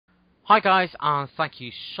Hi guys, and thank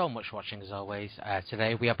you so much for watching as always.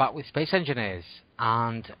 Today we are back with Space Engineers,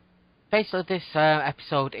 and basically this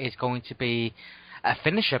episode is going to be a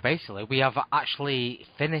finisher. Basically, we have actually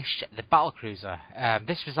finished the battlecruiser.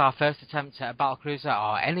 This was our first attempt at a battlecruiser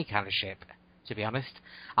or any kind of ship, to be honest,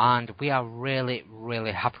 and we are really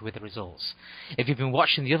happy with the results. If you've been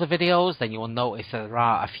watching the other videos, then you will notice that there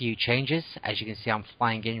are a few changes. As you can see, I'm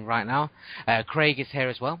flying in right now. Craig is here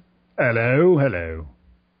as well. Hello, hello.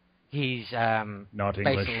 He's Not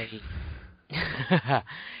English. basically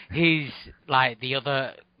he's like the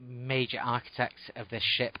other major architect of this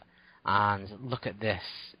ship, and look at this.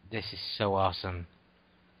 This is so awesome.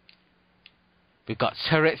 We've got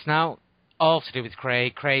turrets now, all to do with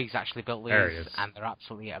Craig. Craig's actually built these, and they're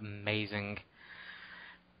absolutely amazing.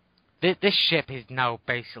 This ship is now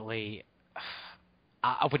basically,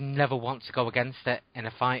 I would never want to go against it in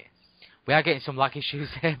a fight. We are getting some lag issues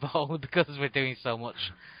here, but because we're doing so much.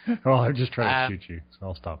 Oh, I'm just trying to shoot you, so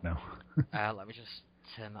I'll stop now. Let me just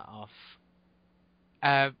turn that off.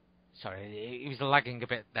 Sorry, it was lagging a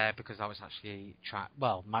bit there because I was actually trying.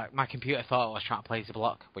 Well, my computer thought I was trying to play the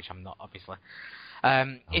block, which I'm not, obviously.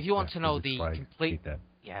 If you want to know the complete,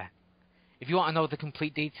 if you want to know the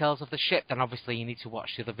complete details of the ship, then obviously you need to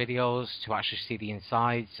watch the other videos to actually see the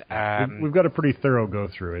insides. We've got a pretty thorough go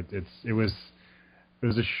through it. It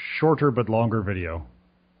was a shorter but longer video.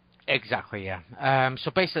 Exactly, yeah.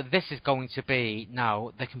 So basically, this is going to be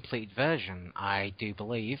now the complete version, I do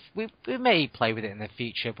believe. We may play with it in the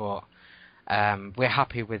future, but we're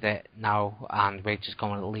happy with it now, and we're just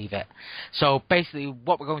going to leave it. So basically,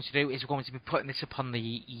 what we're going to do is we're going to be putting this up on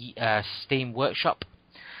the Steam Workshop,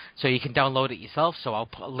 so you can download it yourself. So I'll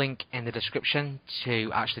put a link in the description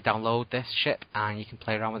to actually download this ship, and you can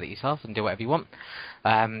play around with it yourself and do whatever you want.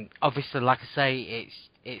 Obviously, like I say,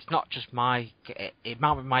 it's not just it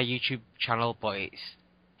might be my YouTube channel, but it's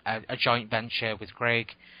a joint venture with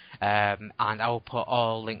Craig, and I will put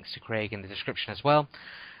all links to Craig in the description as well.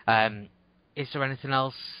 Is there anything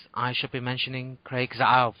else I should be mentioning, Craig? Because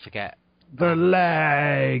I'll forget. The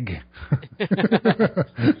lag!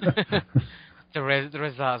 There is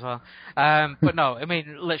that as well. But no, I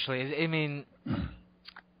mean, literally,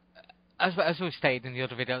 as we've stated in the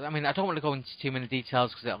other videos, I mean, I don't want to go into too many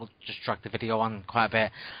details because it'll just drag the video on quite a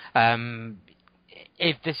bit.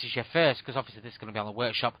 If this is your first, because obviously this is going to be on the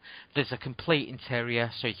workshop, there's a complete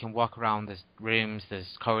interior, so you can walk around. There's rooms,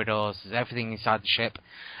 there's corridors, there's everything inside the ship.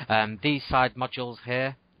 These side modules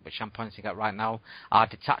here, which I'm pointing at right now, are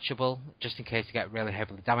detachable, just in case you get really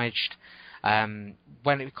heavily damaged. When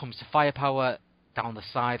it comes to firepower, down the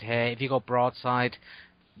side here, if you go broadside,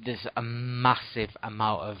 there's a massive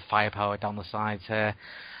amount of firepower down the sides here,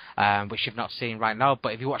 which you've not seen right now,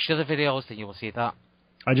 but if you watch the other videos, then you will see that.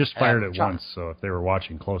 I just fired it once, so if they were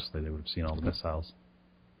watching closely, they would have seen all the missiles.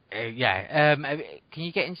 Yeah. Can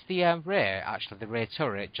you get into the rear, actually, the rear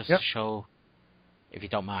turret, just to show, if you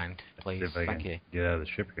don't mind, please? Thank you. Get out of the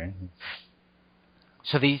ship here.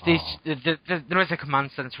 So there is a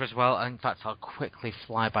command center as well. In fact, I'll quickly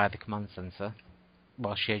fly by the command center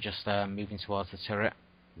whilst you're just moving towards the turret.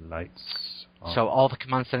 Lights. So all the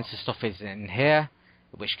command center stuff is in here,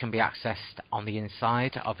 which can be accessed on the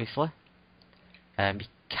inside, obviously.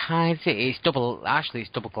 It's double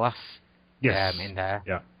glass. Yes. In there.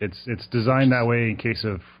 Yeah, it's designed that way in case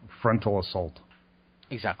of frontal assault.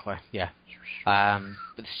 Exactly. Yeah. But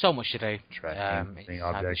there's so much to do Tracking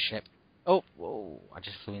inside the ship. Oh, I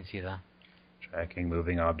just flew into you there. Tracking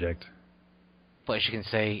moving object. But as you can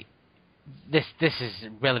see, this is a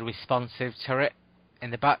really responsive turret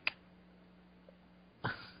in the back.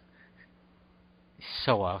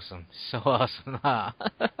 So awesome. So awesome.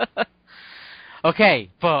 Okay,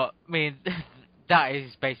 but, I mean, that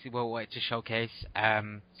is basically what we wanted to showcase.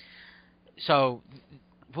 So,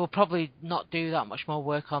 we'll probably not do that much more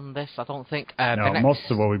work on this, I don't think. No, most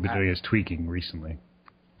of what we've been doing is tweaking recently.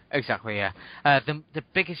 Exactly, yeah. The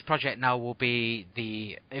biggest project now will be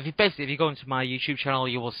if you go into my YouTube channel,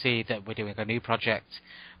 you will see that we're doing a new project,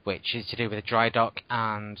 which is to do with a dry dock,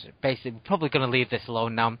 and basically we're probably going to leave this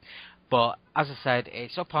alone now. But as I said,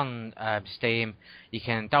 it's up on Steam. You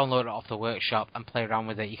can download it off the workshop and play around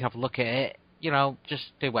with it. You can have a look at it.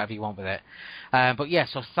 Just do whatever you want with it. But yeah,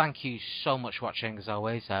 so thank you so much for watching as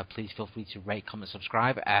always. Please feel free to rate, comment,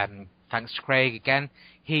 subscribe. Thanks to Craig again.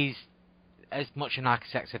 He's as much an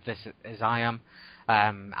architect of this as I am,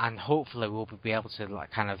 and hopefully we'll be able to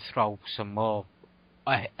kind of throw some more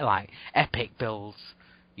epic builds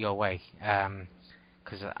your way.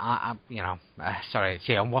 Because sorry,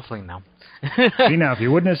 see, I'm waffling now. See, now, if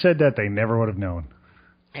you wouldn't have said that, they never would have known.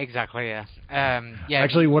 Exactly, yeah.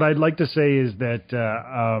 Actually, what I'd like to say is that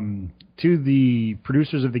to the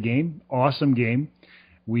producers of the game. Awesome game.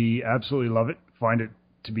 We absolutely love it. Find it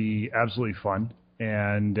to be absolutely fun.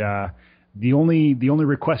 And the only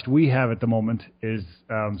request we have at the moment is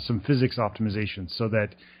some physics optimization, so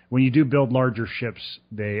that when you do build larger ships,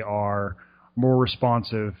 they are more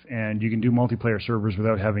responsive, and you can do multiplayer servers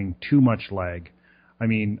without having too much lag. I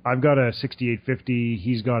mean, I've got a 6850.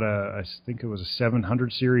 He's got I think it was a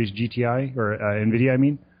 700 series GTI, or NVIDIA, I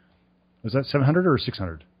mean. Was that 700 or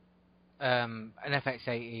 600? An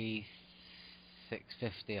FX80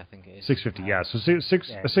 650, I think it is. 650, yeah. So a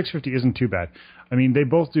 650 isn't too bad. I mean, they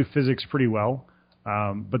both do physics pretty well,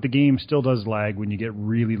 but the game still does lag when you get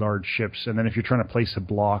really large ships, and then if you're trying to place a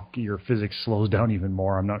block, your physics slows down even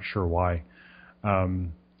more. I'm not sure why.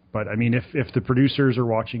 But I mean, if the producers are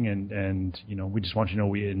watching, and you know, we just want you to know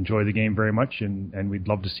we enjoy the game very much, and we'd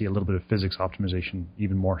love to see a little bit of physics optimization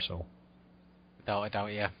even more so. Without a doubt,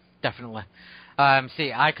 yeah, definitely.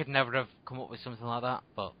 See, I could never have come up with something like that,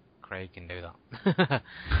 but Craig can do that.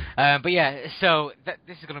 But yeah, so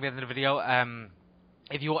this is going to be the end of the video.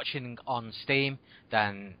 If you're watching on Steam,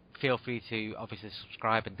 then feel free to obviously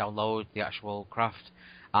subscribe and download the actual craft.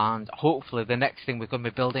 And hopefully the next thing we're going to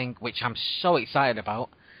be building, which I'm so excited about,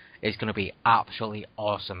 is going to be absolutely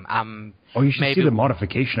awesome. You should see the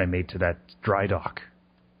modification I made to that dry dock.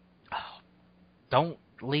 Don't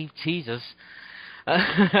leave teasers.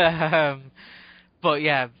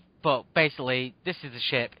 But basically, this is the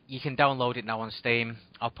ship. You can download it now on Steam.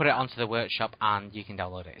 I'll put it onto the workshop, and you can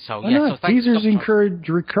download it. So so teasers encourage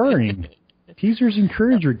recurring. Teasers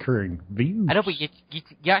encourage recurring views. I know, but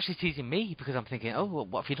you're actually teasing me because I'm thinking, oh,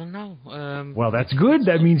 what have you done now? Well, that's good.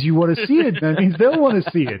 That means you want to see it. That means they'll want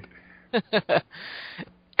to see it.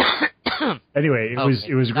 Anyway,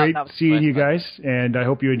 it was great seeing you guys, and I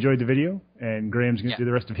hope you enjoyed the video. And Graham's going to do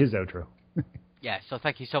the rest of his outro. Yeah, so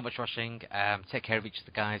thank you so much for watching. Take care of each of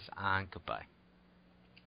the guys, and goodbye.